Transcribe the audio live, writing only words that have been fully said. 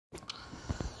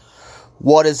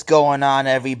What is going on,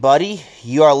 everybody?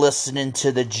 You are listening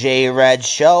to the J-Red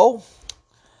Show.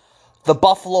 The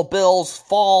Buffalo Bills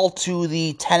fall to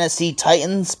the Tennessee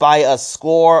Titans by a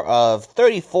score of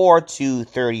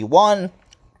 34-31.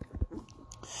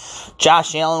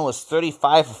 Josh Allen was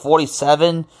 35 for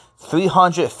 47,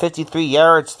 353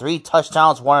 yards, 3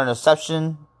 touchdowns, 1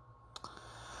 interception.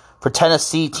 For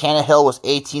Tennessee, Tannehill was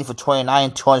 18 for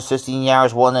 29, 216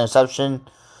 yards, 1 interception.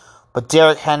 But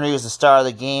Derrick Henry was the star of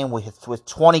the game with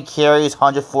 20 carries,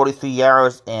 143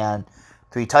 yards, and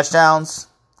 3 touchdowns.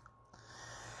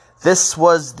 This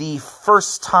was the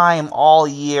first time all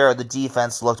year the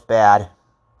defense looked bad.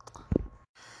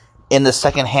 In the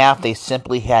second half, they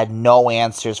simply had no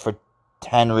answers for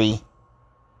Henry.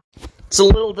 It's a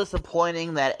little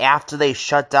disappointing that after they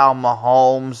shut down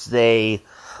Mahomes, they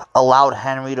allowed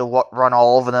Henry to run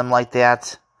all over them like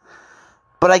that.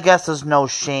 But I guess there's no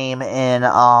shame in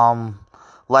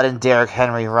letting Derrick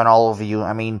Henry run all over you.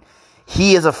 I mean,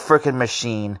 he is a freaking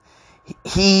machine.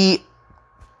 He's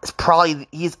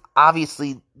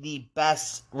obviously the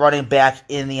best running back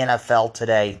in the NFL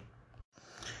today.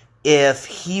 If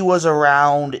he was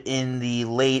around in the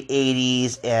late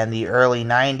 80s and the early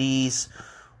 90s,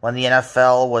 when the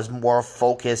NFL was more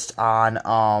focused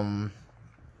on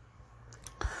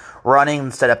running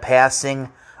instead of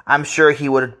passing, I'm sure he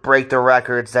would break the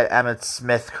records that Emmitt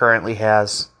Smith currently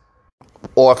has.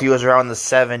 Or if he was around the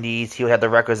 70s, he would have the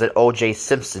records that O.J.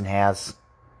 Simpson has.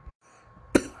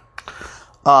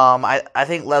 I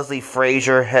think Leslie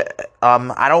Frazier.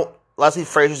 Leslie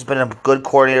Frazier's been a good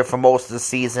coordinator for most of the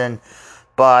season,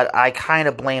 but I kind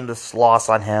of blame this loss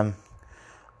on him.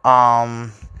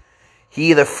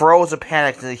 He either froze or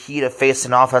panicked in the heat of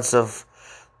facing an offensive.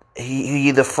 He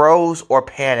either froze or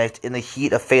panicked in the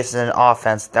heat of facing an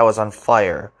offense that was on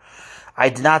fire. I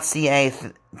did not see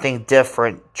anything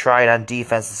different tried on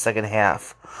defense in the second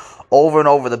half. Over and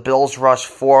over, the Bills rushed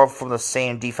 4 from the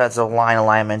same defensive line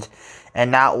alignment, and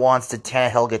not once did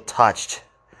Tannehill get touched.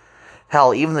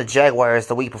 Hell, even the Jaguars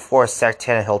the week before sacked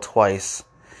Tannehill twice.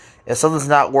 If something's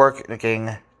not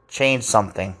working, change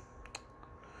something.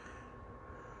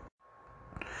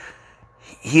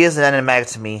 He is an enigmatic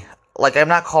to me. Like, I'm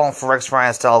not calling for Rex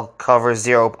Ryan style cover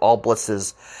 0 all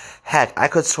blitzes. Heck, I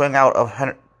could swing out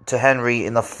to Henry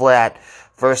in the flat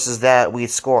versus that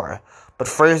we'd score. But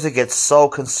Frazier gets so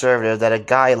conservative that a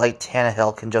guy like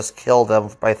Tannehill can just kill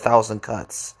them by 1,000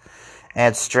 cuts.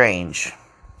 And it's strange.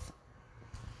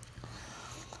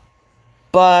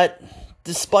 But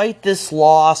despite this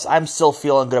loss, I'm still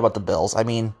feeling good about the Bills. I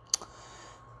mean,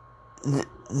 the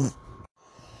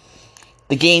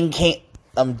game came.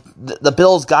 The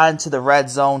Bills got into the red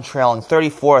zone trailing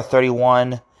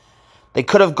 34-31. They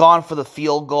could have gone for the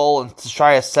field goal and to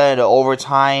try to send it to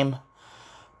overtime.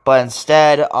 But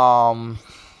instead,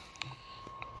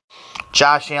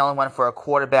 Josh Allen went for a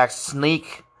quarterback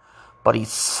sneak, but he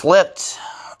slipped.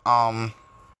 The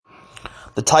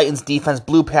Titans defense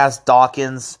blew past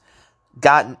Dawkins.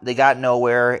 They got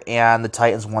nowhere, and the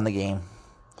Titans won the game.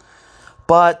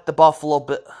 But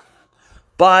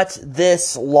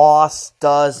this loss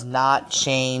does not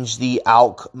change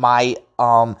my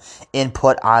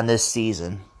input on this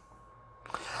season.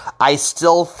 I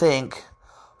still think,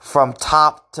 from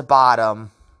top to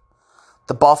bottom,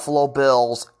 the Buffalo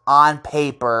Bills, on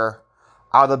paper,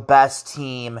 are the best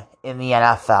team in the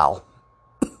NFL.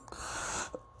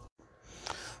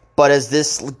 But as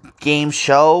this game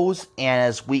shows, and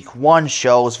as Week 1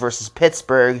 shows versus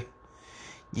Pittsburgh,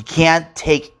 you can't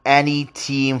take any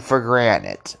team for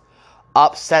granted.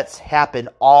 Upsets happen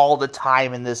all the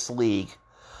time in this league.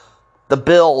 The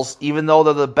Bills, even though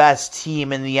they're the best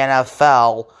team in the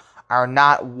NFL, are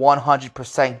not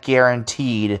 100%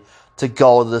 guaranteed to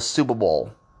go to the Super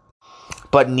Bowl.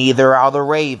 But neither are the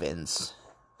Ravens.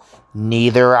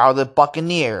 Neither are the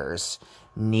Buccaneers.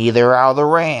 Neither are the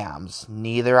Rams.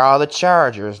 Neither are the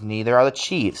Chargers. Neither are the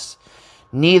Chiefs.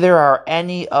 Neither are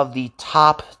any of the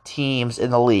top teams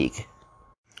in the league.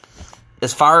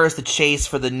 As far as the chase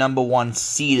for the number 1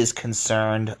 seed is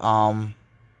concerned, I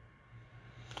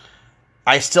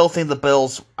still think the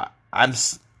Bills I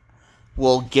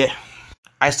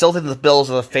still think the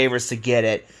Bills are the favorites to get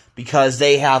it because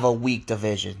they have a weak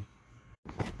division.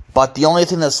 But the only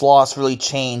thing this loss really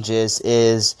changes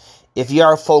is if you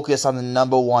are focused on the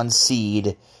number 1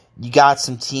 seed, you got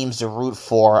some teams to root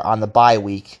for on the bye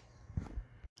week.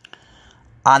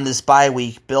 On this bye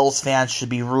week, Bills fans should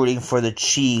be rooting for the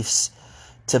Chiefs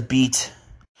to beat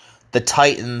the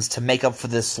Titans to make up for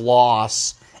this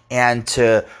loss and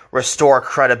to restore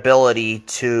credibility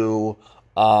to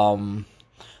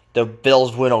the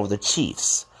Bills' win over the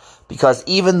Chiefs. Because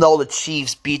even though the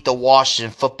Chiefs beat the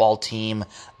Washington football team,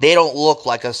 they don't look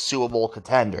like a Super Bowl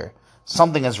contender.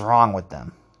 Something is wrong with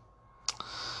them.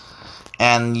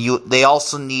 And they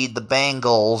also need the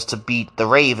Bengals to beat the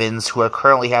Ravens, who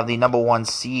currently have the number 1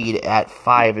 seed at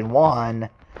 5-1.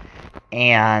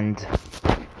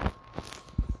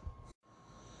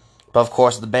 But of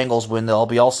course, if the Bengals win,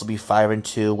 they'll also be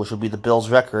 5-2, which will be the Bills'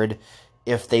 record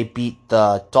if they beat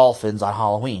the Dolphins on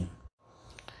Halloween.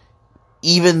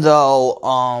 Even though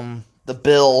the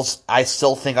Bills, I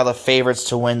still think, are the favorites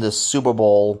to win the Super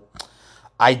Bowl,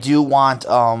 I do want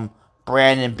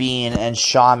Brandon Beane and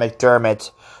Sean McDermott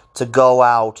to go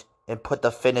out and put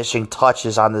the finishing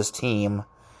touches on this team.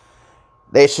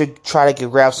 They should try to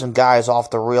grab some guys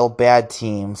off the real bad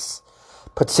teams.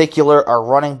 Particular a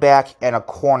running back and a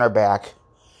cornerback.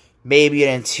 Maybe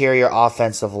an interior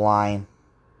offensive line.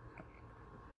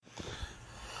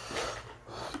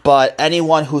 But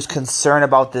anyone who's concerned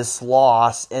about this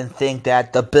loss and think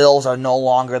that the Bills are no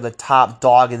longer the top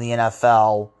dog in the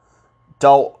NFL,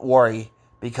 don't worry,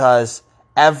 because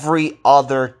every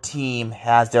other team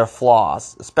has their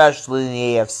flaws, especially in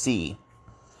the AFC.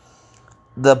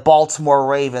 The Baltimore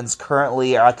Ravens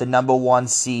currently are at the number 1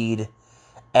 seed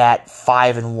at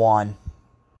 5-1.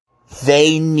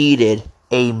 They needed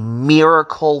a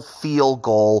miracle field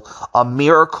goal, a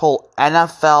miracle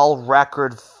NFL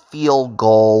record field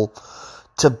goal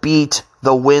to beat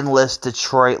the winless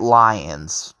Detroit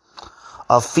Lions.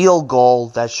 A field goal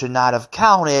that should not have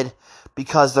counted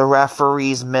because the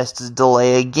referees missed a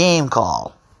delay of game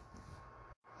call.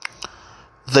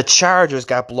 The Chargers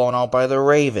got blown out by the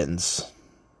Ravens.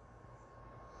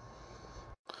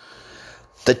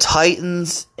 The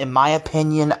Titans, in my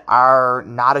opinion, are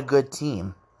not a good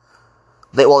team.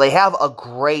 They have a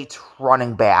great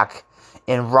running back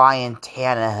in Ryan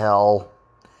Tannehill,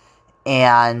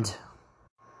 and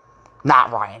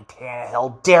not Ryan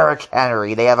Tannehill, Derrick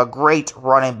Henry. They have a great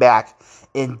running back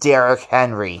in Derrick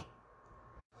Henry.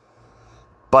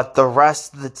 But the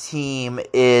rest of the team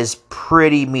is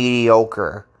pretty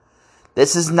mediocre.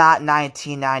 This is not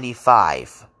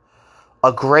 1995.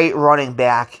 A great running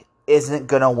back isn't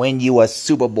going to win you a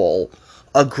Super Bowl.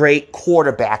 A great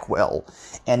quarterback will.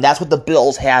 And that's what the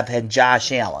Bills have in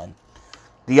Josh Allen.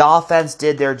 The offense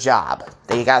did their job.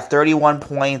 They got 31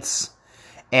 points,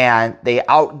 and they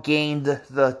outgained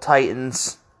the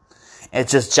Titans.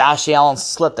 It's just Josh Allen's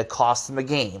slip that cost them a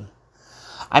game.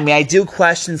 I mean, I do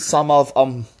question some of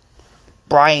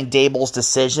Brian Daboll's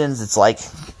decisions. It's like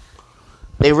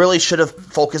they really should have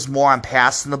focused more on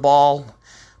passing the ball.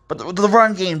 But the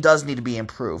run game does need to be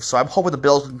improved. So I'm hoping the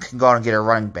Bills can go out and get a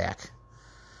running back.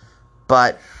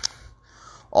 But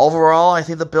overall, I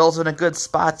think the Bills are in a good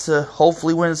spot to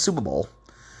hopefully win the Super Bowl.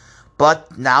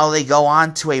 But now they go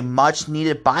on to a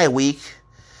much-needed bye week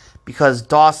because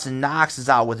Dawson Knox is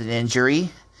out with an injury,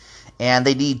 and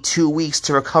they need 2 weeks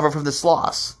to recover from this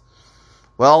loss.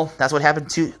 Well, that's what happened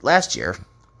to last year.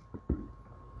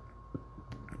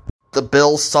 The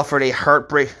Bills suffered a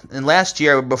heartbreak, and last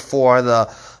year before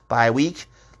the bye week,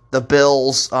 the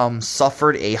Bills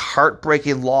suffered a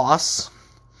heartbreaking loss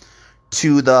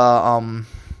to the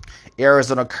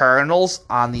Arizona Cardinals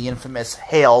on the infamous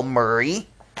Hail Murray.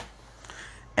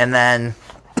 And then,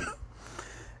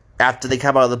 after they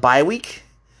come out of the bye week,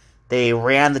 they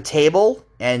ran the table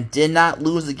and did not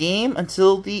lose the game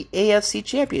until the AFC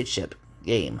Championship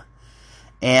game.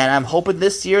 And I'm hoping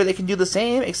this year they can do the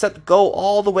same, except go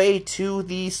all the way to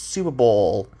the Super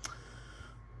Bowl.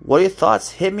 What are your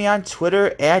thoughts? Hit me on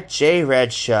Twitter at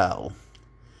JRedShow.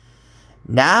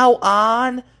 Now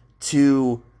on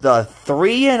to the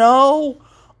 3-0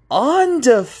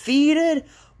 undefeated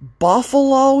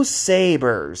Buffalo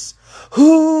Sabres.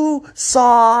 Who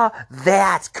saw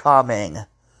that coming?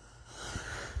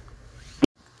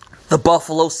 The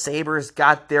Buffalo Sabres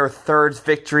got their third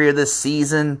victory of the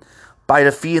season by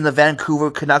defeating the Vancouver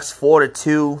Canucks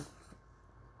 4-2.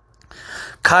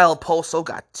 Kyle Poso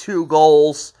got 2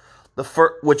 goals,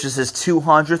 which is his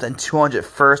 200th and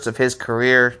 201st of his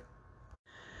career.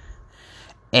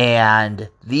 And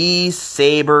these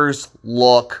Sabres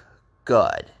look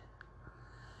good.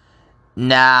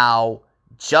 Now,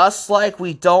 just like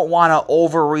we don't want to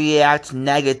overreact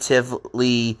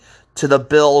negatively to the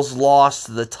Bills' loss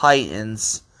to the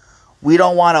Titans, we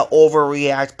don't want to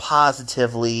overreact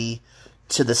positively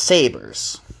to the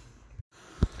Sabres.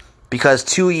 Because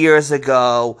 2 years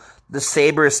ago, the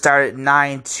Sabres started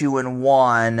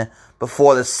 9-2-1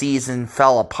 before the season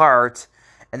fell apart.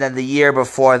 And then the year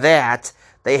before that,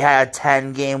 they had a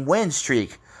 10-game win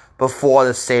streak before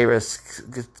the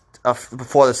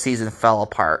season fell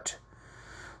apart.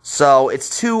 So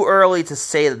it's too early to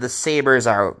say that the Sabres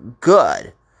are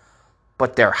good.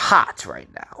 but they're hot right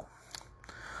now.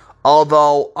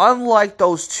 Although, unlike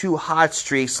those two hot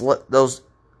streaks, the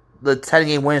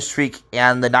 10-game win streak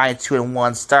and the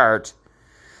 9-2-1 start,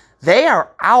 they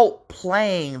are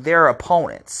outplaying their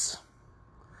opponents.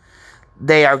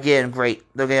 They are getting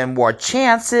they're getting more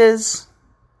chances.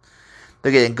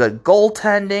 They're getting good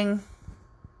goaltending.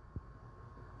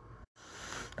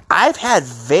 I've had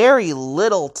very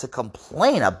little to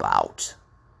complain about.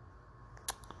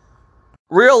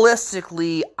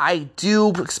 Realistically, I do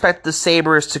expect the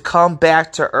Sabres to come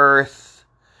back to earth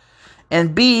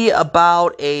and be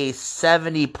about a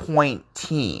 70-point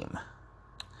team.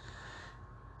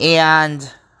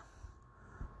 But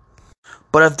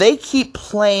if they keep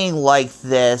playing like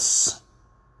this,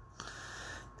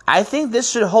 I think this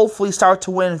should hopefully start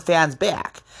to win fans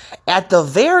back. At the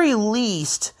very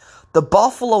least, the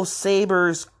Buffalo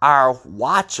Sabres are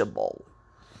watchable.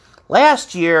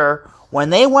 Last year, when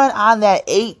they went on that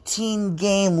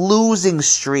 18-game losing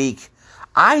streak,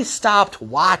 I stopped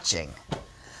watching.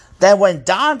 Then when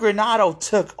Don Granato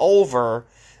took over,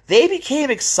 they became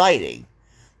exciting.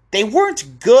 They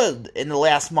weren't good in the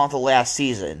last month of last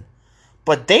season,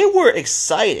 but they were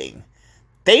exciting.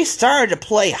 They started to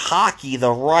play hockey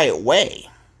the right way.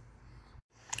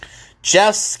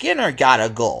 Jeff Skinner got a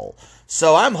goal,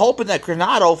 so I'm hoping that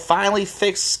Granato finally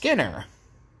fixed Skinner.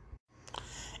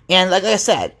 And like I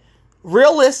said,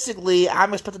 realistically,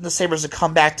 I'm expecting the Sabres to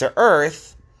come back to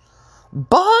earth,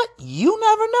 but you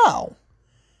never know.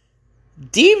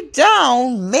 Deep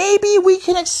down, maybe we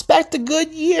can expect a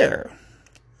good year.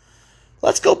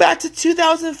 Let's go back to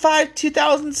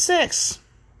 2005-2006.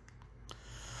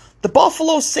 The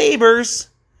Buffalo Sabres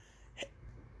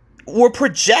were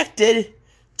projected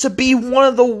to be one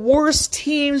of the worst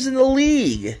teams in the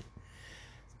league.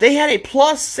 They had a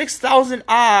plus 6,000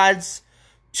 odds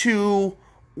to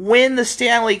win the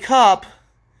Stanley Cup.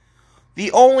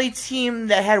 The only team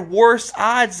that had worse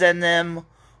odds than them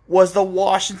was the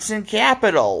Washington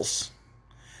Capitals.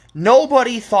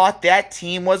 Nobody thought that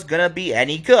team was going to be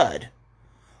any good.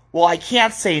 Well, I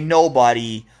can't say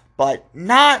nobody, but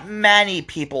not many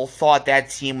people thought that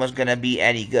team was going to be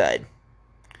any good.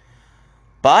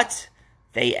 But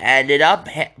they ended up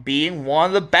being one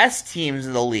of the best teams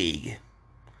in the league.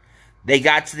 They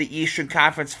got to the Eastern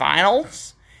Conference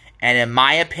Finals, and in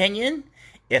my opinion,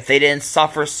 if they didn't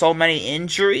suffer so many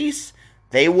injuries,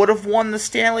 they would have won the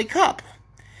Stanley Cup.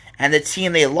 And the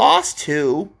team they lost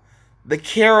to, the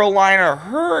Carolina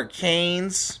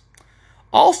Hurricanes,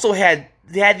 also had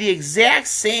the exact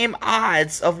same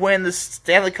odds of winning the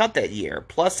Stanley Cup that year,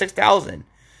 plus 6,000.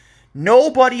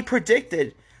 Nobody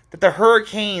predicted that the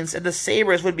Hurricanes and the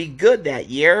Sabres would be good that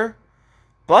year,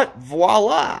 but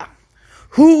voila.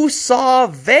 Who saw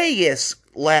Vegas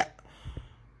a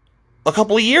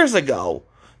couple of years ago?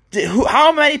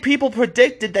 How many people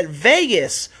predicted that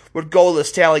Vegas would go to the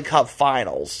Stanley Cup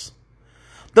Finals?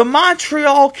 The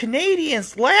Montreal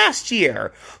Canadiens last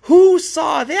year. Who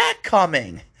saw that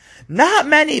coming? Not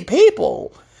many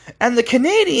people. And the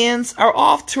Canadiens are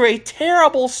off to a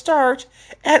terrible start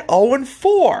at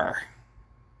 0-4.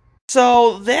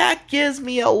 So that gives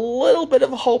me a little bit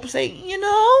of hope saying,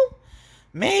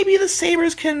 maybe the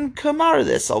Sabres can come out of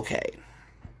this okay.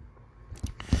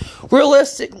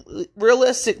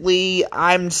 Realistically,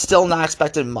 I'm still not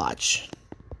expecting much.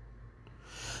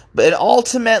 But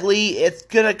ultimately, it's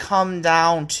going to come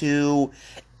down to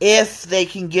if they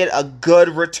can get a good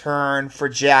return for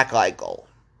Jack Eichel.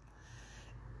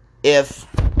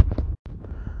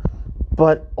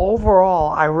 But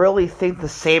overall, I really think the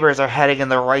Sabres are heading in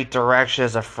the right direction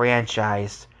as a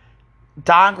franchise.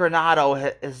 Don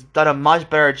Granato has done a much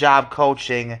better job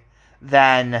coaching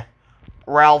than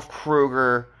Ralph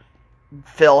Krueger,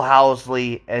 Phil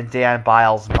Housley, and Dan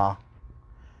Bylsma.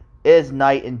 It is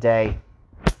night and day.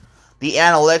 The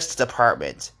analytics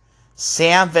department.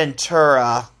 Sam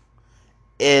Ventura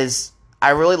I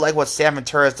really like what Sam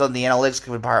Ventura has done in the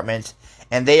analytics department,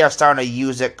 and they are starting to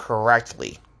use it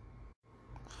correctly.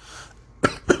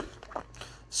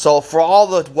 So for all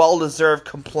the well-deserved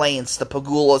complaints the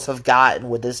Pagulas have gotten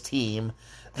with this team,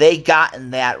 they gotten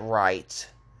that right.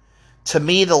 To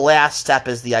me, the last step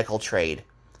is the Eichel trade.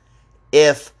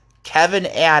 If Kevin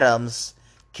Adams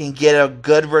can get a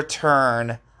good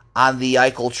return on the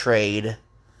Eichel trade,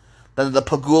 then the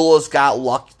Pagulas got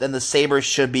lucky. Then the Sabres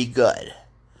should be good.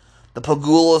 The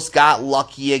Pagulas got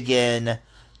lucky again,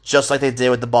 just like they did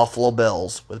with the Buffalo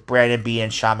Bills, with Brandon Beane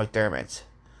and Sean McDermott.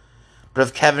 But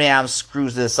if Kevin Adams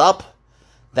screws this up,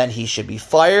 then he should be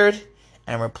fired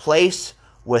and replaced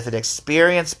with an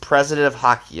experienced president of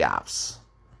hockey ops.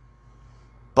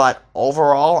 But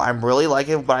overall, I'm really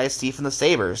liking what I see from the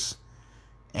Sabres.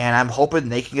 And I'm hoping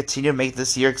they can continue to make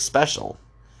this year special.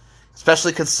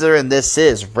 Especially considering this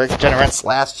is Rick Jeanneret's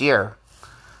last year.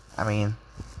 I mean,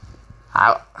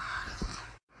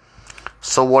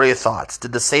 so what are your thoughts?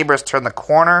 Did the Sabres turn the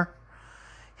corner?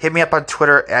 Hit me up on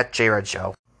Twitter at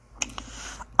JRedShow.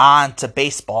 On to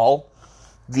baseball.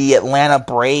 The Atlanta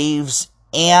Braves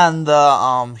and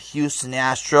the Houston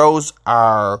Astros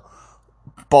are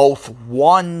both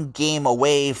one game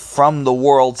away from the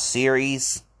World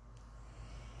Series.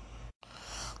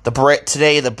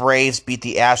 Today, the Braves beat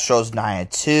the Astros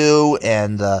 9-2,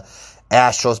 and the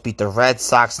Astros beat the Red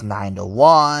Sox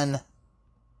 9-1.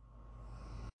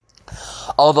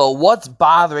 Although, what's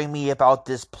bothering me about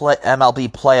this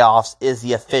MLB playoffs is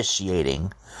the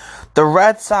officiating. The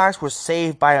Red Sox were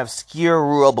saved by an obscure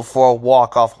rule before a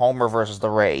walk-off homer versus the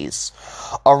Rays.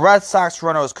 A Red Sox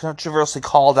runner was controversially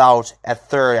called out at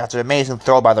third after an amazing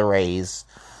throw by the Rays.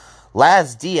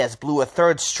 Laz Diaz blew a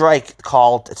third strike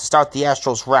call to start the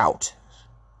Astros' rout.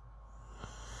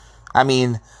 I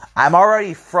mean, I'm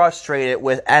already frustrated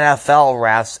with NFL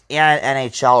refs and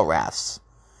NHL refs.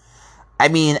 I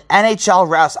mean, NHL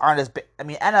refs aren't as big. I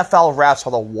mean, NFL refs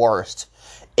are the worst.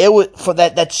 It was for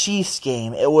that Chiefs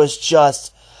game. It was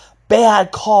just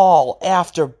bad call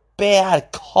after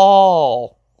bad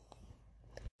call.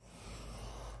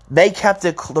 The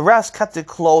refs kept it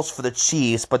close for the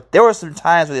Chiefs, but there were some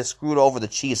times where they screwed over the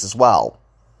Chiefs as well.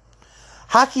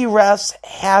 Hockey refs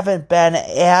haven't been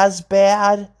as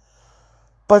bad,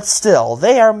 but still,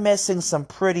 they are missing some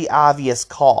pretty obvious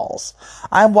calls.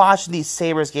 I'm watching these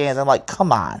Sabres games, I'm like,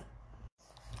 come on.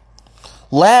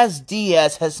 Laz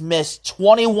Diaz has missed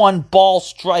 21 ball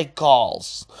strike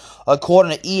calls,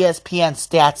 according to ESPN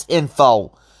Stats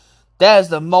Info. That is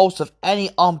the most of any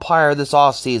umpire this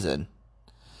offseason.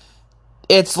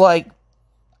 It's like,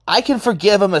 I can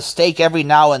forgive a mistake every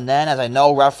now and then, as I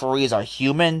know referees are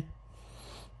human.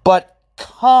 But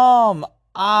come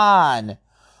on.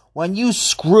 When you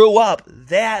screw up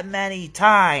that many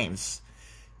times,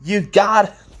 you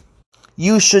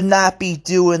should not be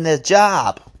doing the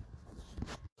job.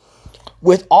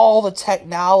 With all the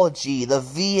technology, the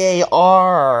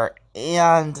VAR,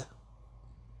 and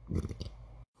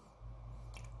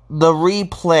the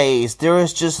replays, there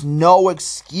is just no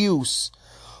excuse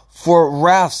for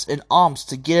refs and umps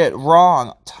to get it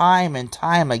wrong time and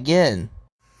time again.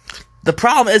 The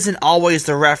problem isn't always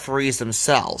the referees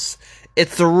themselves.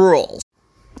 It's the rules.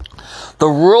 The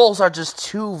rules are just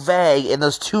too vague and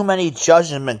there's too many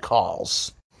judgment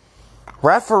calls.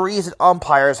 Referees and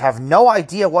umpires have no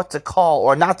idea what to call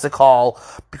or not to call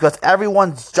because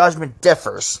everyone's judgment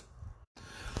differs.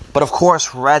 But of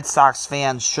course, Red Sox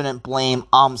fans shouldn't blame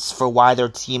umps for why their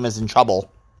team is in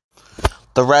trouble.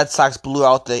 The Red Sox blew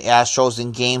out the Astros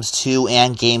in Games 2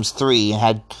 and Games 3 and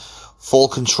had full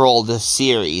control of this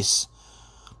series.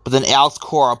 But then Alex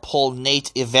Cora pulled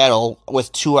Nate Eovaldi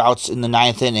with 2 outs in the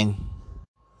 9th inning.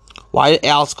 Why did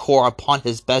Alex Cora punt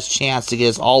his best chance to get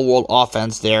his all-world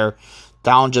offense there,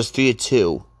 down just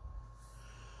 3-2?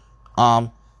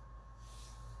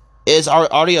 Is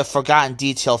already a forgotten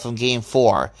detail from Game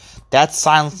 4. That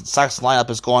Sox lineup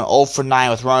is going 0 for 9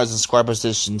 with runners in scoring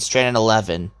position, stranded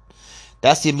 11.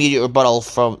 That's the immediate rebuttal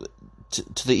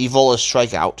to the Eovaldi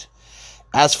strikeout.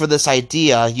 As for this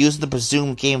idea, using the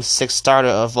presumed Game 6 starter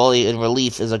of Eovaldi in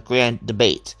relief is a grand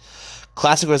debate.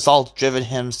 Classic results driven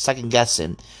him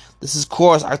second-guessing. This is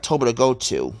Cora's October to go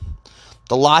to.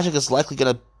 The logic is likely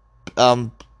that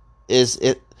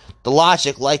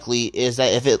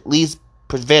if it leaves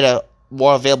Privetta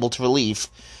more available to relief,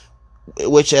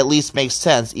 which at least makes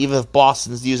sense, even if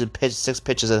Boston is using 6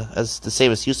 pitches as the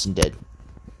same as Houston did.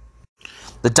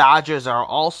 The Dodgers are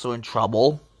also in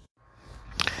trouble.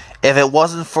 If it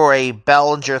wasn't for a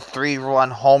Bellinger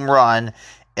 3-run home run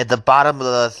at the bottom of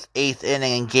the 8th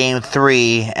inning in Game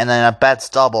 3 and then a Betts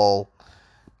double,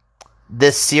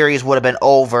 this series would have been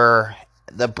over,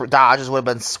 the Dodgers would have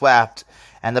been swept,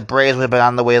 and the Braves would have been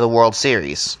on the way to the World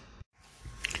Series.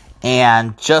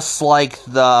 And just like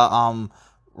the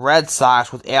Red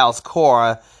Sox with Alex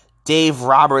Cora, Dave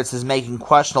Roberts is making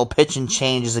questionable pitching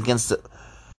changes against the...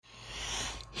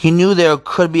 He knew there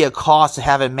could be a cost to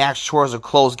having Max Scherzer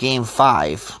close Game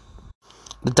 5.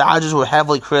 The Dodgers were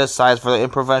heavily criticized for their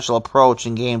unprofessional approach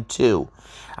in Game 2.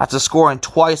 After scoring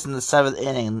twice in the 7th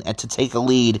inning and to take a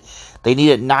lead, they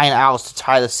needed 9 outs to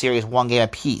tie the series 1 game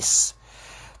apiece.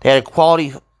 They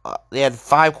had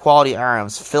 5 quality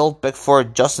arms: Phil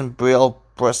Bickford, Justin Brill,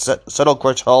 Settle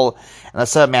Grishol, and the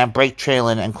 7-man Blake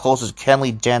Treinen, and closers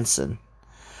Kenley Jansen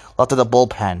left in the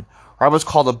bullpen. Roberts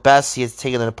called the best he has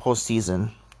taken in the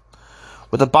postseason.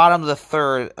 With the bottom of the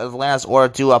 3rd, Atlanta's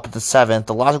order due up at the 7th,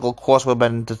 the logical course would have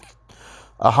been to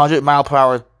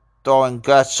 100-mile-per-hour throwing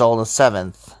Gutschall in the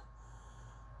 7th.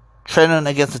 Trenton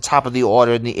against the top of the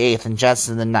order in the 8th and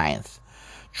Jensen in the 9th.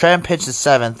 Trenton pitched the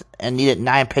 7th and needed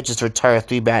 9 pitches to retire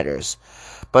 3 batters.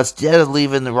 But instead of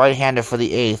leaving the right-hander for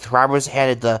the 8th, Roberts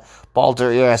handed the ball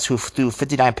to Urias, who threw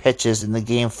 59 pitches in the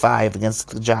Game 5 against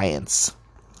the Giants.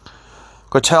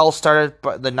 Gortel started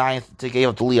the 9th to give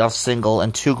up the leadoff single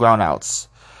and 2 groundouts.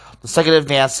 The second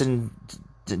advance in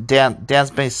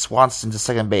Dansby Swanson to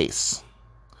second base.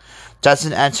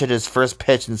 Jensen entered his first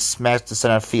pitch and smashed to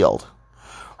center field.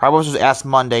 Roberts was asked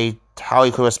Monday how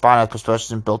he could respond to a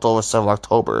suspension built over several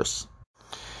Octobers.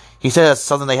 He said it's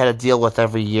something they had to deal with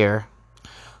every year.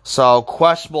 So,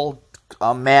 questionable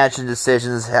management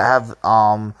decisions have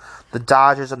the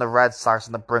Dodgers and the Red Sox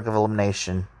on the brink of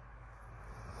elimination.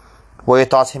 What are your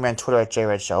thoughts here on Twitter at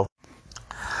JRedShow?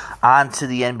 On to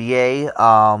the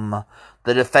NBA.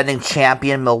 The defending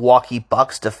champion Milwaukee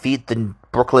Bucks defeat the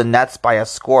Brooklyn Nets by a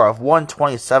score of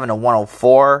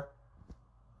 127-104.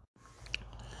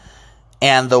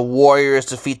 And the Warriors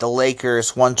defeat the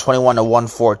Lakers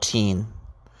 121-114.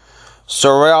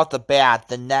 So right off the bat,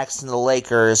 the Nets and the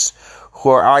Lakers, who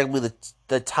are arguably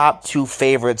the top 2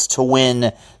 favorites to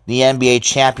win the NBA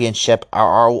championship,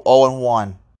 are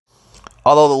 0-1.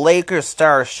 Although the Lakers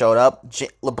stars showed up,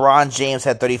 LeBron James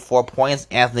had 34 points,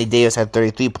 Anthony Davis had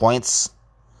 33 points.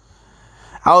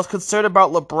 I was concerned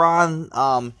about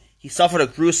LeBron. He suffered a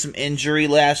gruesome injury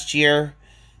last year,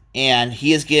 and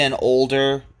he is getting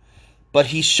older, but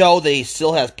he showed that he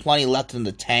still has plenty left in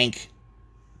the tank.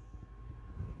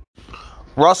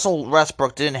 Russell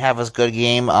Westbrook didn't have a good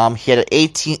game. He had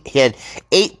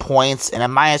 8 points and a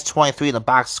minus 23 in the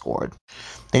box scored.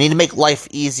 They need to make life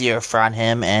easier on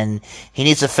him, and he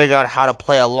needs to figure out how to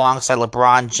play alongside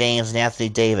LeBron James and Anthony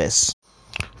Davis.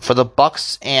 For the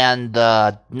Bucks and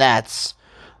the Nets,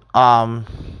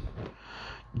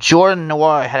 Jordan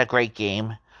Noir had a great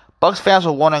game. Bucks fans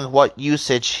were wondering what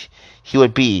usage he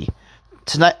would be.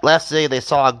 Last day, they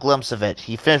saw a glimpse of it.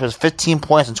 He finished with 15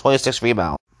 points and 26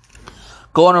 rebounds.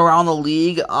 Going around the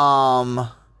league,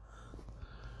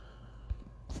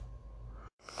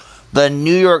 the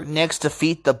New York Knicks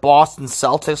defeat the Boston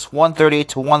Celtics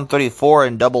 138-134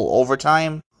 in double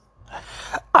overtime.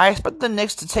 I expect the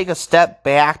Knicks to take a step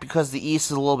back because the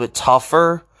East is a little bit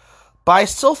tougher, but I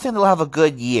still think they'll have a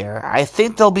good year. I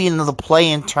think they'll be in the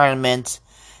play-in tournament,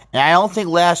 and I don't think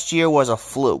last year was a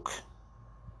fluke.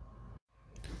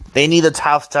 They need the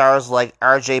top stars like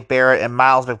RJ Barrett and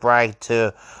Miles McBride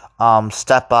to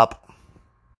step up.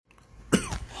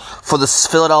 For the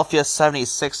Philadelphia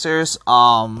 76ers,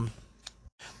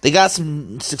 they got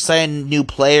some exciting new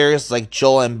players like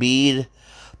Joel Embiid,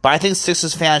 but I think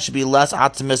Sixers fans should be less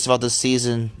optimistic about this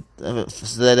season than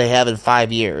they have in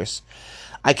 5 years.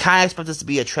 I kind of expect this to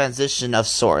be a transition of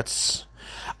sorts.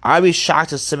 I'd be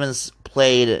shocked if Simmons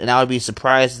played, and I would be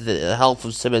surprised if the help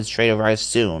from Simmons trade arrives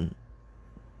soon.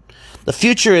 The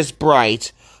future is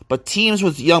bright, but teams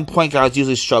with young point guards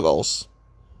usually struggles.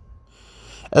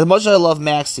 As much as I love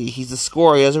Maxey, he's a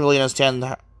scorer. He doesn't really understand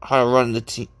how to run the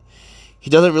team. He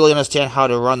doesn't really understand how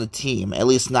to run the team, at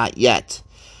least not yet.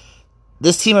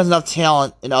 This team has enough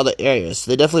talent in other areas, so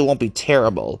they definitely won't be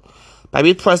terrible. But I'd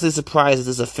be pleasantly surprised if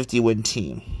this is a 50-win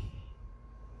team.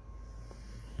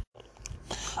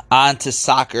 On to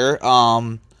soccer.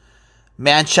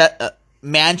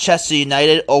 Manchester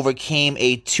United overcame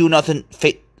a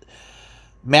 2-0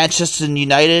 Manchester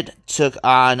United took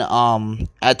on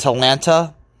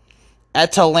Atalanta.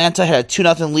 Atalanta had a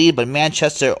 2-0 lead, but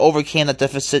Manchester overcame the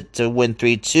deficit to win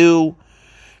 3-2.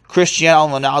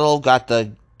 Cristiano Ronaldo got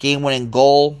the game-winning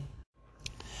goal.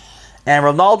 And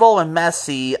Ronaldo and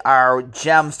Messi are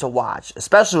gems to watch,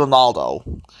 especially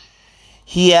Ronaldo.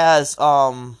 He's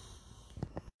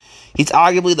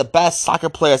arguably the best soccer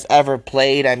player that's ever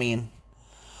played. I mean,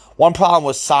 one problem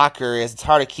with soccer is it's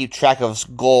hard to keep track of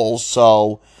goals,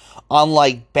 so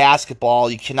unlike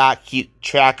basketball, you cannot keep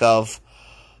track of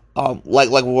we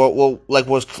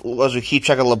keep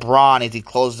track of LeBron as he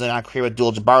closes in on Kareem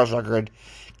Abdul-Jabbar's record.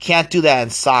 Can't do that in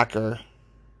soccer.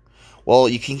 Well,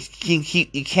 you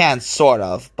can sort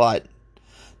of, but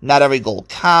not every goal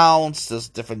counts. There's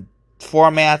different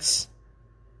formats.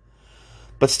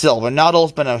 But still,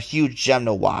 Ronaldo's been a huge gem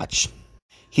to watch.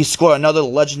 He scored another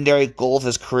legendary goal of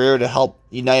his career to help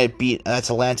United beat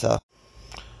Atalanta.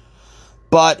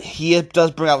 But he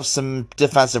does bring up some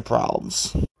defensive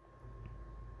problems.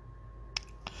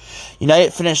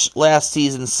 United finished last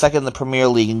season second in the Premier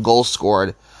League in goals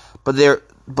scored,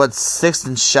 but sixth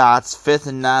in shots, fifth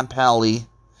in non-penalty,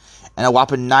 and a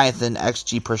whopping ninth in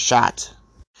XG per shot.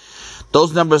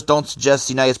 Those numbers don't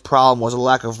suggest United's problem was a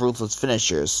lack of ruthless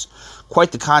finishers.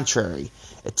 Quite the contrary.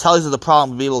 It tells you the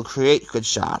problem to be able to create good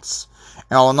shots.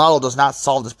 And Ronaldo does not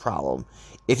solve this problem.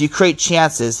 If you create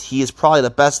chances, he is probably the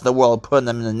best in the world at putting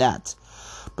them in the net.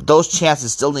 But those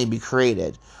chances still need to be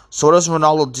created. So what does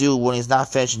Ronaldo do when he's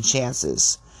not finishing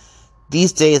chances?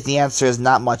 These days, the answer is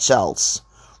not much else.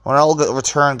 Ronaldo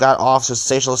return got off to a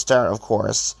sensational start, of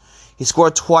course. He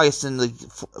scored twice in the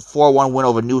 4-1 win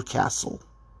over Newcastle.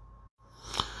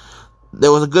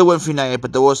 There was a good win for United,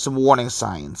 but there was some warning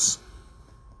signs.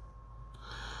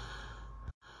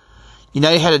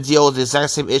 United had to deal with the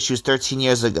exact same issues 13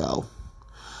 years ago.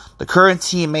 The current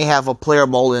team may have a player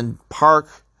mold in Park,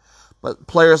 but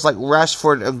players like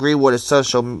Rashford and Greenwood and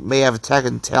Sancho may have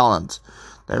attacking talent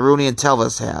that Rooney and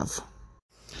Tevez have.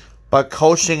 But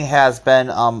coaching has been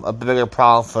a bigger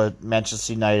problem for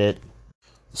Manchester United.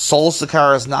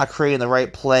 Solskjaer is not creating the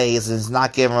right plays and is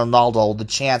not giving Ronaldo the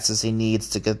chances he needs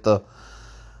to get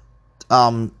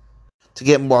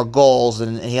more goals,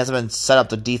 and he hasn't been set up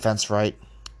the defense right.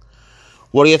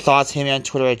 What are your thoughts? Hit me on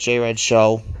Twitter at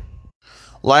JRedShow.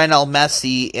 Lionel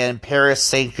Messi and Paris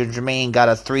Saint-Germain got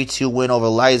a 3-2 win over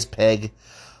Leipzig.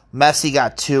 Messi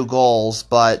got 2 goals,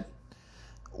 but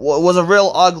it was a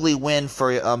real ugly win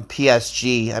for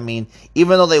PSG. I mean,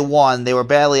 even though they won, they were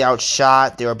badly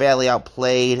outshot, they were badly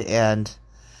outplayed, and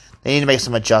they need to make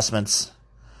some adjustments.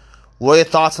 What are your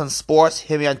thoughts on sports?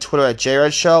 Hit me on Twitter at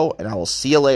JRedShow, and I will see you later.